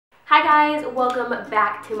Hi guys, welcome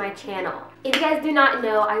back to my channel. If you guys do not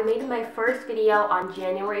know, I made my first video on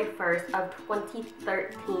January 1st of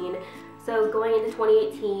 2013. So going into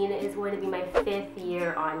 2018 is going to be my 5th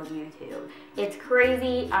year on YouTube. It's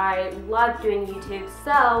crazy, I love doing YouTube.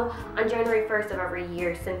 So on January 1st of every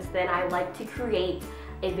year since then, I like to create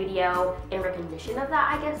a video in recognition of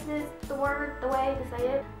that, I guess is the way to say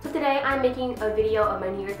it. So today I'm making a video of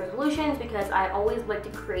my New Year's resolutions because I always like to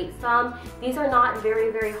create some. These are not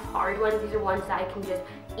very hard ones. These are ones that I can just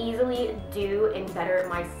easily do and better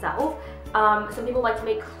myself. Some people like to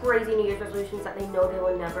make crazy New Year's resolutions that they know they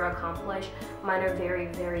will never accomplish. Mine are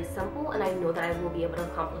very simple, and I know that I will be able to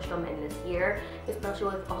accomplish them in this year,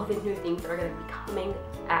 especially with all these new things that are going to be coming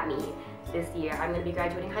at me this year. I'm going to be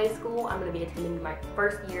graduating high school. I'm going to be attending my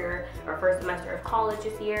first semester of college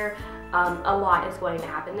this year. A lot is going to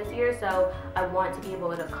happen this year, so I want to be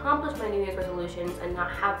able to accomplish my New Year's resolutions and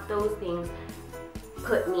not have those things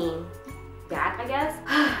put me back, I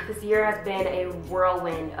guess. This year has been a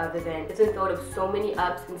whirlwind of events. It's been filled with so many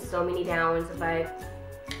ups and so many downs, but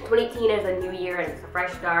 2018 is a new year and it's a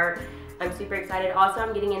fresh start. I'm super excited. Also,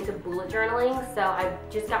 I'm getting into bullet journaling, so I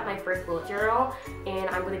just got my first bullet journal, and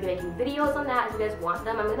I'm going to be making videos on that. If you guys want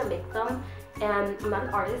them, I'm going to make them. And I'm not an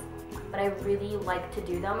artist, but I really like to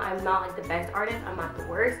do them. I'm not like the best artist. I'm not the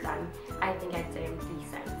worst. I think I'd say I'm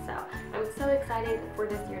decent. So I'm so excited for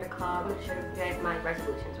this year to come. I'm going to show you guys my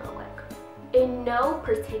resolutions real quick. In no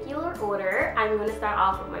particular order, I'm going to start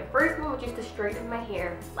off with my first one, which is to straighten my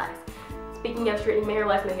hair less. Speaking of straightening my hair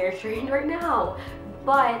less, my hair is straightened right now.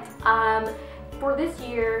 But for this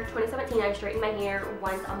year, 2017, I straightened my hair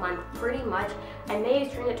once a month pretty much. I may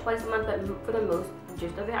straighten it twice a month, but for the most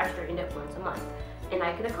gist of it, I straightened it once a month. And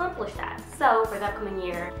I could accomplish that. So for the upcoming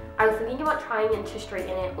year, I was thinking about trying to straighten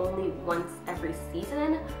it only once every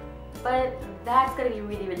season, but that's gonna be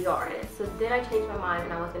really hard. So then I changed my mind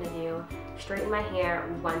and I was gonna do straighten my hair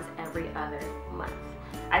once every other month.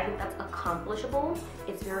 I think that's accomplishable.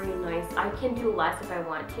 It's very nice. I can do less if I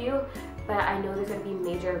want to, but I know there's gonna be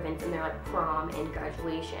major events in there like prom and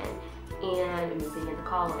graduation and moving into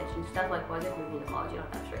college and stuff like, well, I guess moving into college, you don't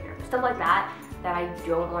have to have straight hair, but stuff like that I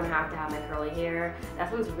don't want to have my curly hair. That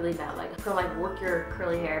sounds really bad, like to like work your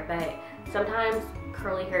curly hair, but sometimes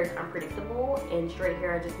curly hair is unpredictable and straight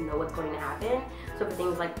hair I just know what's going to happen. So for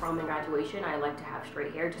things like prom and graduation, I like to have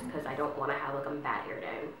straight hair just because I don't want to have like a bad hair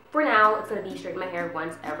day. For now, it's going to be straighten my hair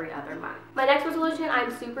once every other month. My next resolution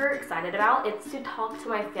I'm super excited about. It's to talk to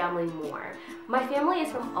my family more. My family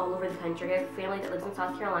is from all over the country. I have family that lives in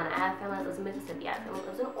South Carolina. I have family that lives in Mississippi. I have family that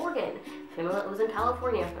lives in Oregon. Family that lives in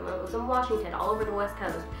California. Family that lives in Washington, all over the West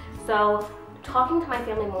Coast. So talking to my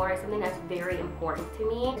family more is something that's very important to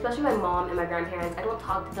me, especially my mom and my grandparents. I don't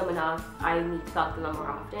talk to them enough. I need to talk to them more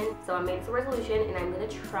often. So I made this a resolution and I'm going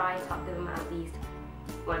to try to talk to them at least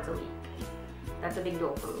once a week. That's a big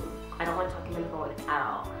deal for me. I don't want to talk to them on the phone at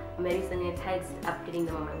all. Maybe sending a text, updating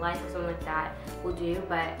them on my life or something like that will do,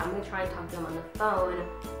 but I'm going to try and talk to them on the phone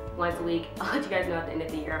once a week. I'll let you guys know at the end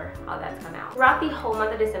of the year how that's come out. Throughout the whole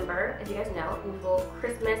month of December, as you guys know, until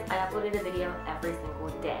Christmas, I uploaded a video every single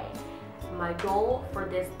day. My goal for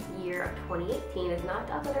this year of 2018 is not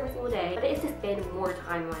to upload every single day, but it is to spend more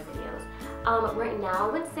time on my videos. Right now,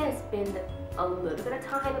 I would say I spend a little bit of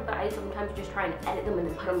time, but I sometimes just try and edit them and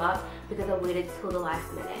then put them up because I waited till the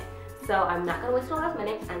last minute. So I'm not going to wait till the last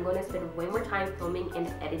minute. I'm going to spend way more time filming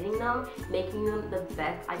and editing them, making them the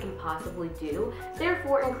best I can possibly do,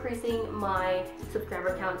 therefore increasing my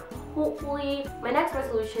subscriber count, hopefully. My next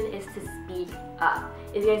resolution is to speak up.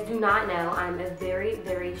 If you guys do not know, I'm a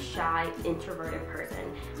very shy, introverted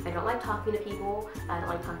person. I don't like talking to people. I don't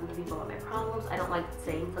like talking to people about my problems. I don't like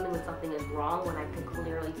saying something when something is wrong when I can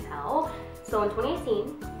clearly tell. So in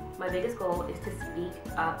 2018, my biggest goal is to speak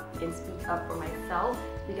up and speak up for myself,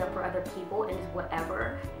 speak up for other people, and just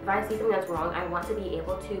whatever. If I see something that's wrong, I want to be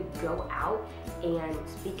able to go out and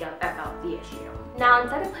speak up about the issue. Now,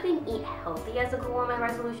 instead of putting eat healthy as a goal on my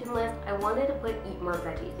resolution list, I wanted to put eat more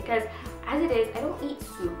veggies because as it is, I don't eat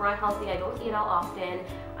super unhealthy. I don't eat out often.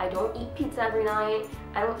 I don't eat pizza every night.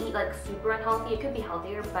 I don't eat like super unhealthy. It could be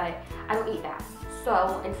healthier, but I don't eat that.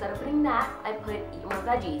 So instead of putting that, I put eat more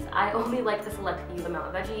veggies. I only like the select few amount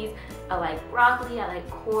of veggies. I like broccoli, I like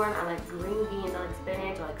corn, I like green beans, I like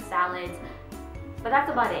spinach, I like salads. But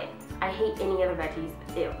that's about it. I hate any other veggies.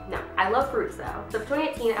 Ew. No, I love fruits though. So for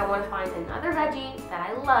 2018, I want to find another veggie that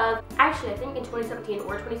I love. Actually, I think in 2017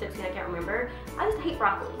 or 2016, I can't remember, I used to hate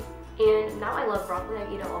broccoli. And now I love broccoli.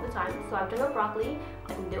 I eat it all the time. So I'm done with broccoli.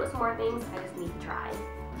 I can do it with some more things. I just need to try.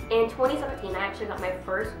 In 2017, I actually got my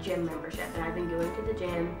first gym membership, and I've been going to the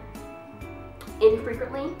gym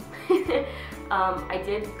infrequently. I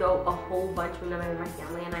did go a whole bunch with my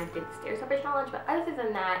family, and I did the stair stepper challenge, but other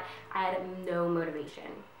than that, I had no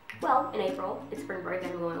motivation. Well, in April, it's spring break,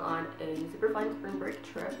 and I'm going on a super fun spring break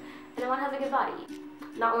trip, and I want to have a good body.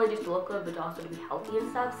 Not only just to look good, but also to be healthy and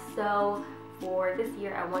stuff. So for this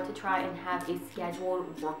year, I want to try and have a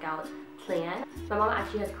scheduled workout plan. My mom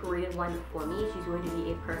actually has created one for me. She's going to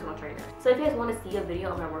be a personal trainer. So if you guys want to see a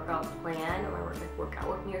video of my workout plan or my workout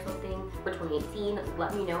with me or something for 2018,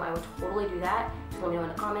 let me know. I would totally do that. Just let me know in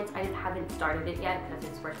the comments. I just haven't started it yet because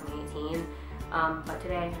it's for 2018. But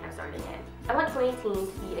today I'm starting it. I want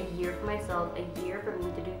 2018 to be a year for myself, a year for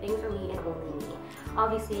me to do things for me and only me.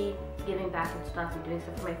 Obviously, giving back and stuff and doing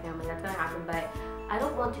stuff for my family, that's gonna happen, but I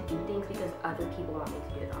don't want to do things because other people want me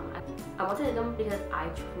to do them. I want to do them because I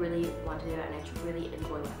truly want to do it and I truly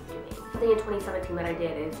enjoy what I'm doing. Something in 2017 that I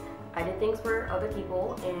did is I did things for other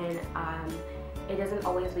people, and it doesn't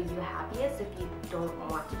always leave you the happiest if you don't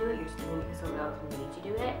want to do it. You're just doing it because someone else made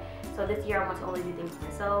you do it. So this year I want to only do things for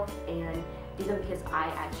myself and do them because I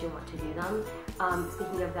actually want to do them.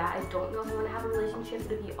 Speaking of that, I don't know if I want to have a relationship. It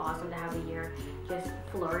would be awesome to have a year just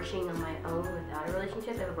flourishing on my own without a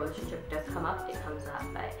relationship. If a relationship does come up, it comes up,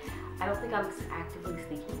 but I don't think I'm actively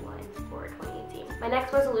seeking one for 2018. My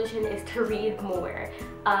next resolution is to read more.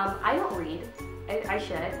 I don't read. I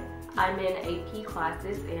should. I'm in AP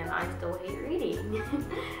classes and I still hate reading.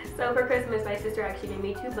 So for Christmas, my sister actually made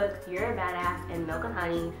me 2 books, You're a Badass and Milk and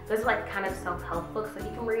Honey. Those are like kind of self-help books that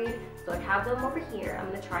you can read. So I have them over here. I'm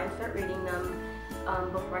gonna try and start reading them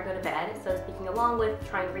before I go to bed. So speaking along with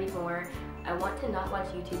trying to read more, I want to not watch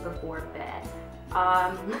YouTube before bed.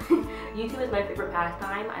 YouTube is my favorite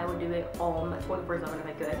pastime. I will do it all 24/7 if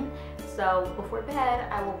I could. So before bed,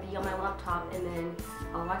 I will be on my laptop and then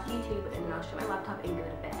I'll watch YouTube and then I'll shut my laptop and go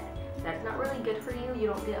to bed. That's not really good for you. You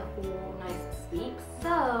don't get a full nice sleep.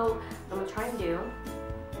 So I'm gonna try and do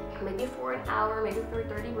maybe for an hour, maybe for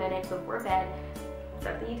 30 minutes before bed,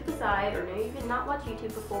 set the YouTube aside, or maybe you can not watch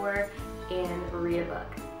YouTube before and read a book.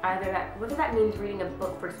 Either that, whether that means reading a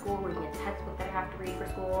book for school, reading a textbook that I have to read for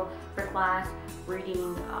school, for class,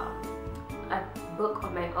 reading a book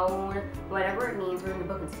on my own, whatever it means, reading a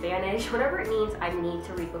book in Spanish, whatever it means, I need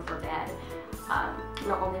to read before bed.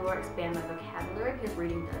 Not only will it expand my vocabulary, because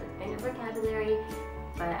reading does expand your vocabulary,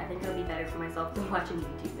 but I think it'll be better for myself than watching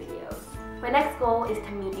YouTube videos. My next goal is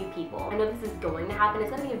to meet new people. I know this is going to happen. It's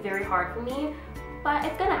going to be very hard for me, but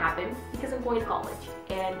it's going to happen because I'm going to college.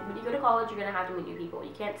 And when you go to college, you're going to have to meet new people.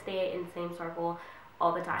 You can't stay in the same circle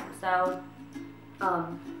all the time. So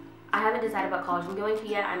I haven't decided about college I'm going to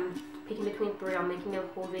yet. I'm picking between 3. I'm making a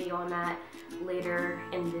whole video on that later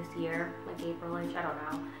in this year, like April-ish, I don't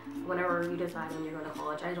know. Whenever you decide when you're going to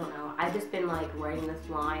college, I don't know. I've just been like writing this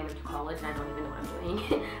line of college and I don't even know what I'm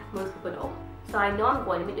doing. Most people don't. So I know I'm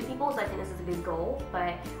going to meet new people, so I think this is a good goal,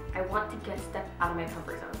 but I want to step out of my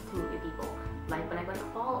comfort zone to meet new people. Like when I go to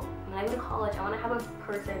college, I want to have a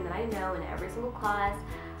person that I know in every single class.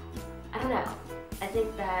 I don't know. I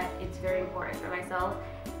think that it's very important for myself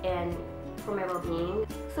and for my well-being.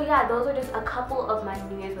 So yeah, those are just a couple of my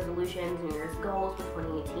New Year's resolutions, New Year's goals for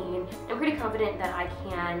 2018. I'm pretty confident that I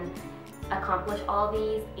can accomplish all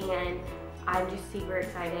these, and I'm just super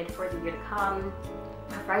excited for the year to come,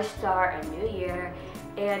 a fresh start, a new year,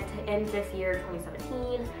 and to end this year,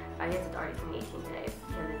 2017. I guess it's already 2018 today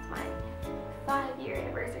because it's my 5-year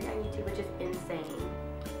anniversary on YouTube, which is insane.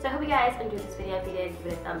 So I hope you guys enjoyed this video. If you did,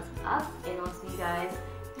 give it a thumbs up, and I'll see you guys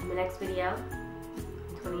in the next video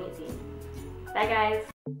in 2018. Bye guys.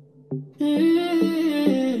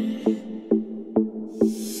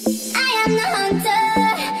 I am the